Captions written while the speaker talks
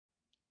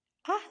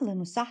Ahlan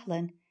wa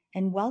sahlan,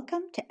 and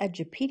welcome to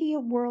Edupedia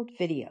World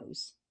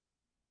Videos.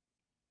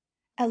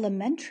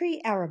 Elementary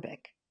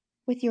Arabic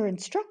with your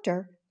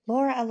instructor,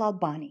 Laura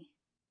Al-Albani.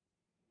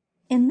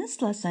 In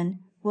this lesson,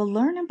 we'll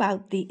learn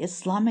about the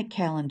Islamic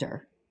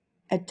calendar,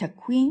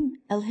 At-Taqwim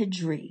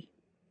al-Hijri.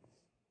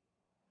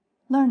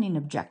 Learning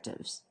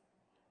objectives.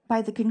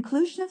 By the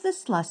conclusion of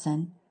this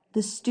lesson,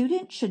 the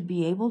student should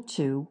be able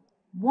to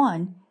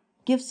 1.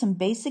 Give some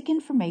basic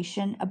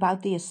information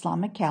about the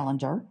Islamic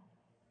calendar,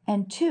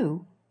 and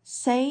 2.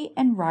 Say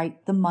and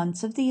write the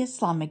months of the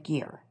Islamic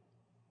year.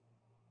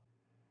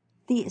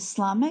 The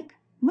Islamic,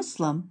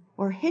 Muslim,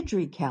 or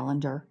Hijri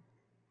calendar,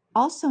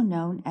 also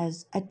known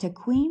as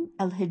At-Taqwim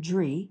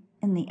al-Hijri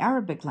in the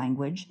Arabic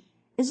language,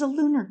 is a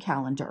lunar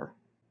calendar.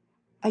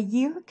 A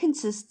year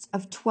consists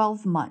of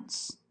 12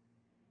 months.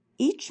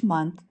 Each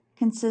month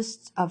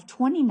consists of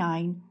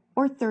 29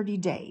 or 30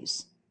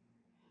 days,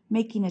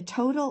 making a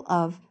total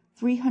of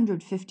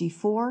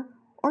 354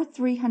 or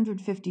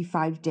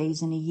 355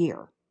 days in a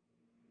year.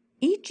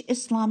 Each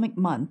Islamic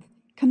month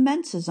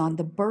commences on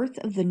the birth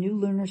of the new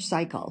lunar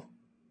cycle.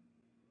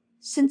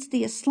 Since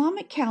the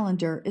Islamic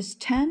calendar is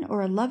 10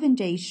 or 11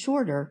 days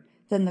shorter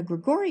than the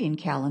Gregorian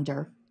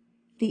calendar,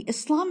 the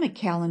Islamic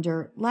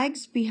calendar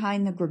lags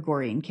behind the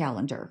Gregorian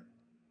calendar.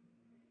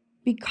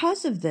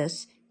 Because of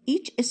this,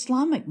 each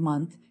Islamic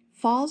month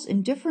falls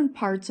in different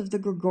parts of the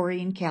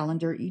Gregorian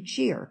calendar each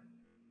year.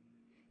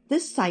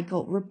 This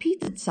cycle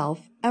repeats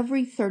itself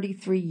every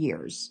 33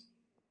 years.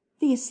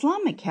 The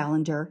Islamic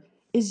calendar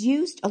is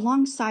used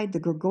alongside the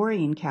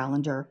Gregorian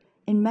calendar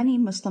in many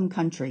Muslim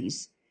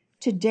countries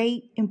to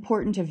date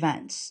important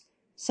events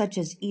such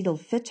as Eid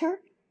al-Fitr,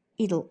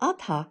 Eid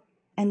al-Adha,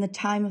 and the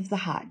time of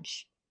the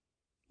Hajj.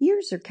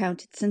 Years are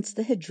counted since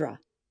the Hijra,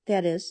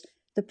 that is,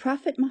 the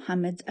Prophet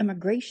Muhammad's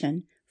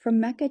emigration from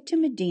Mecca to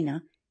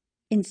Medina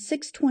in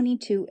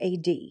 622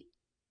 AD.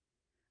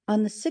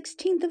 On the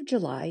 16th of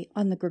July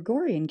on the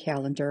Gregorian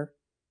calendar,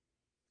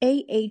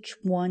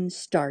 AH1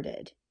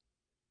 started.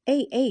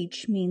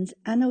 AH means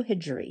Anno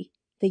Hijri,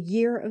 the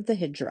year of the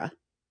Hijra.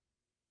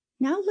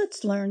 Now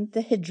let's learn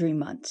the Hijri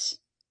months.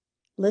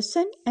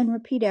 Listen and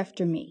repeat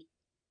after me.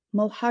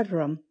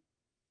 Muharram,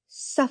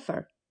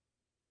 Safar,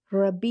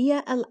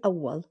 Rabi'a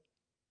al-Awwal,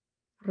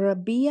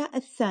 Rabi'a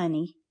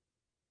al-Thani,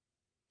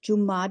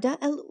 Jumada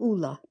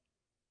al-Ula,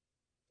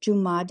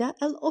 Jumada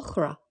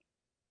al-Ukhra,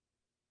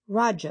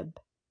 Rajab,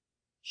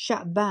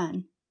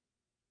 Sha'ban,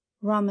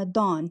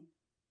 Ramadan,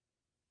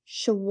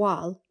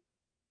 Shawwal,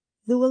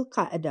 Dhul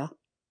Qa'dah,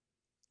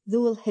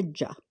 Dhul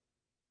Hijjah.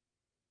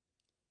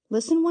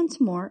 Listen once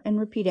more and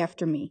repeat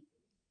after me.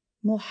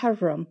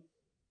 Muharram,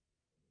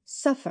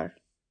 Safar,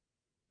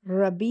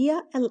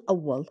 Rabi'a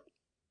al-Awwal,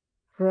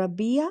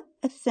 Rabi'a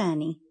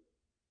al-Thani,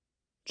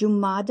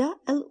 Jumada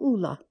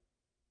al-Ula,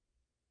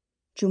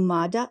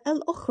 Jumada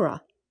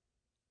al-Ukhra,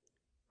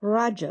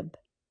 Rajab,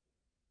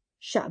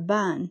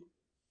 Sha'ban,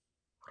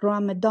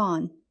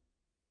 Ramadan,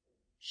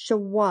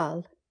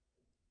 Shawwal,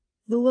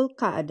 Dhul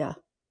Qa'dah,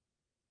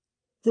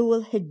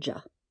 Dhul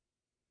Hijjah.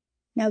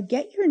 Now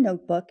get your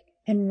notebook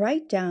and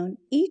write down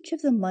each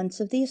of the months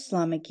of the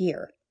Islamic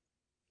year.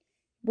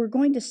 We're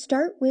going to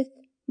start with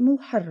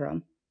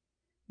Muharram.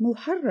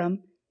 Muharram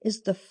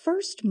is the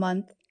first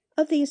month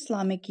of the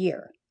Islamic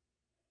year.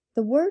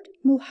 The word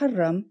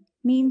Muharram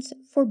means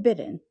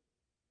forbidden.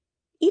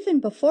 Even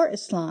before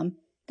Islam,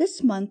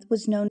 this month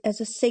was known as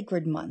a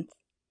sacred month,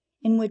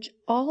 in which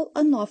all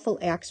unlawful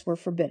acts were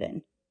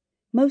forbidden,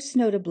 most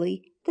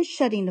notably the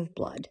shedding of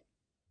blood.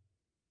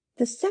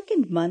 The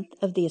second month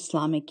of the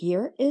Islamic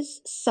year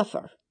is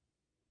Safar.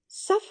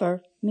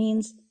 Safar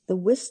means the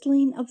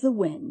whistling of the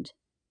wind.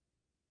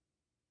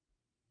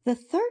 The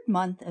third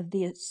month of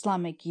the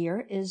Islamic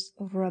year is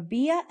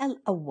Rabi'a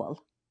al-Awwal.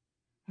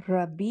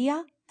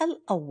 Rabi'a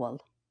al-Awwal.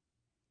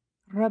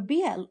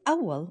 Rabi'a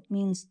al-Awwal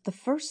means the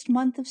first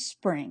month of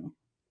spring.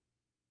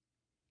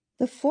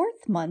 The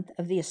fourth month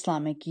of the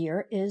Islamic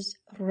year is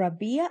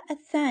Rabi'a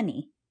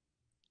al-Thani.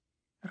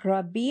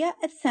 Rabi'a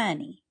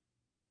al-Thani.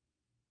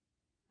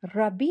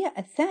 Rabi'a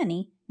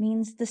al-Thani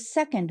means the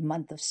second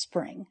month of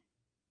spring.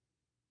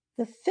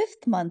 The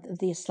fifth month of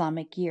the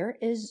Islamic year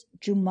is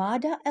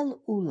Jumada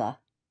al-Ula.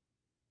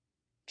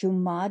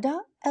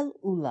 Jumada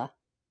al-Ula.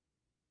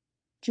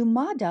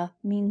 Jumada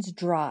means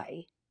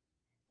dry.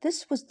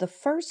 This was the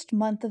first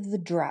month of the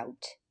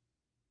drought.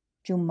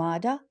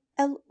 Jumada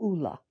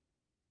al-Ula.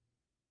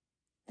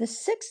 The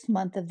sixth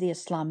month of the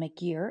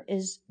Islamic year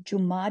is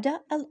Jumada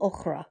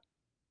al-Ukhra.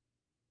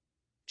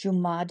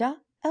 Jumada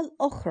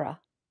al-Ukhra.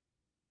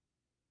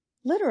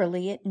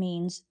 Literally, it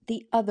means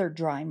the other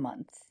dry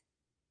month.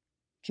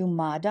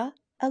 Jumada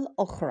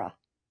al-Ukhra.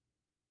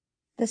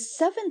 The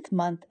seventh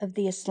month of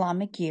the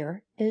Islamic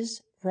year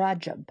is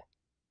Rajab.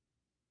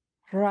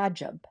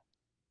 Rajab.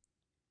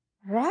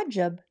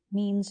 Rajab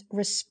means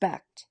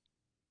respect.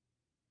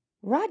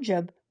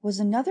 Rajab was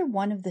another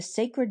one of the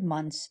sacred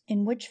months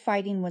in which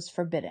fighting was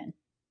forbidden.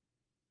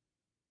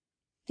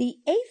 The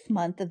eighth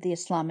month of the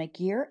Islamic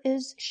year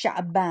is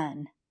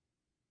Sha'ban.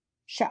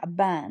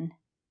 Sha'ban.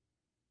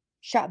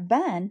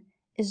 Sha'ban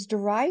is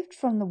derived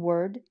from the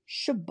word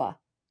shubba,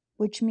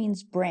 which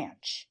means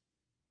branch.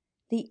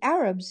 The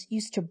Arabs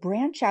used to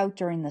branch out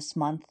during this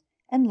month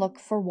and look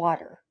for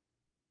water.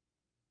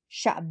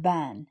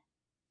 Sha'ban.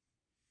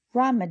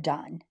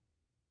 Ramadan.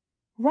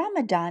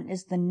 Ramadan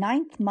is the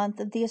 9th month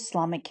of the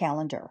Islamic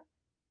calendar.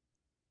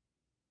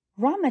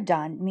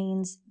 Ramadan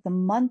means the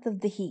month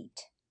of the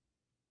heat.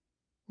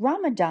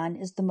 Ramadan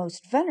is the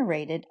most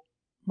venerated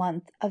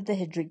month of the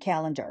Hijri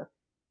calendar.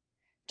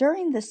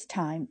 During this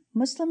time,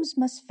 Muslims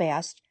must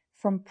fast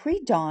from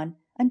pre-dawn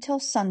until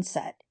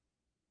sunset,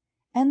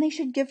 and they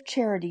should give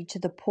charity to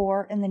the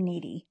poor and the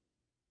needy.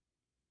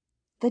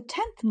 The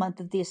 10th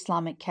month of the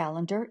Islamic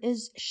calendar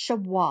is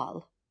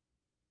Shawwal.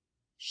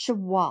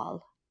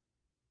 Shawwal.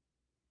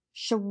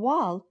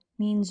 Shawwal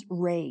means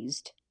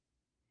raised.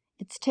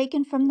 It's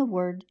taken from the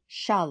word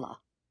shala,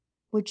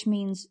 which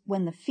means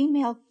when the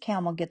female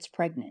camel gets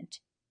pregnant.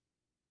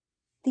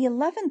 The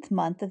 11th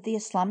month of the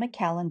Islamic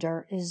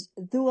calendar is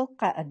Dhul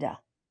Qa'dah.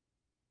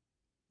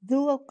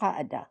 Dhul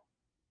Qa'dah,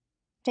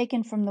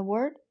 taken from the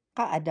word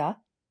qa'ada,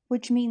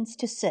 which means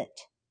to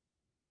sit.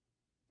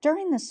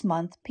 During this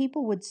month,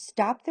 people would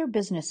stop their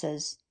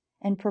businesses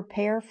and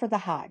prepare for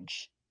the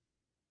Hajj.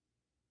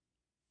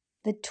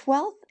 The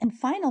 12th and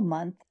final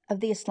month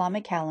of the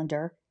Islamic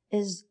calendar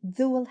is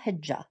Dhul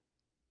Hijjah.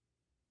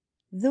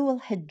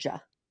 Dhul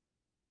Hijjah.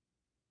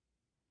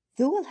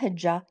 Dhul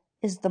Hijjah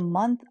is the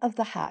month of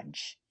the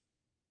Hajj.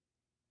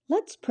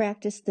 Let's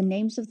practice the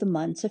names of the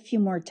months a few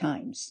more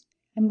times.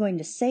 I'm going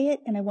to say it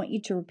and I want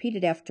you to repeat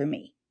it after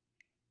me.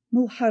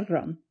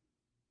 Muharram,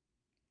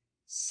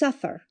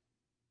 Safar,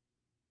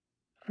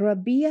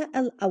 Rabi'a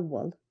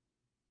al-Awwal,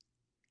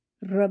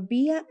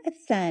 Rabi'a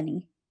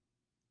al-Thani,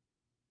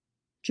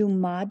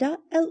 Jumada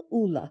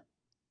al-Ula,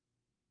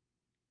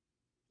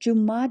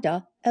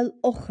 Jumada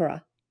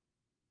al-Ukhra,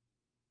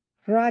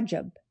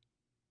 Rajab,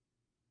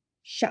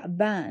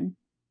 Sha'ban,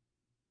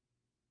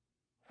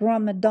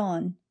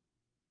 Ramadan,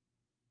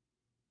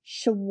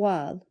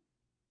 Shawwal,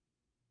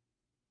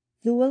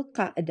 Dhul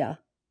Qa'dah,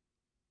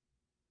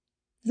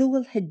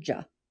 Dhul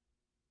Hijjah.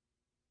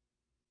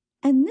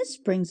 And this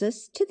brings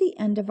us to the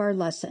end of our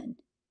lesson.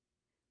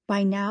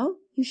 By now,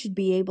 you should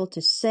be able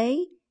to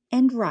say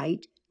and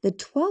write the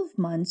 12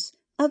 months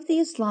of the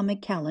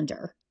Islamic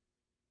calendar.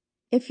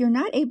 If you're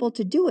not able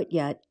to do it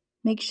yet,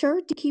 make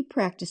sure to keep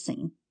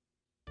practicing.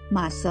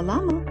 Ma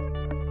salama.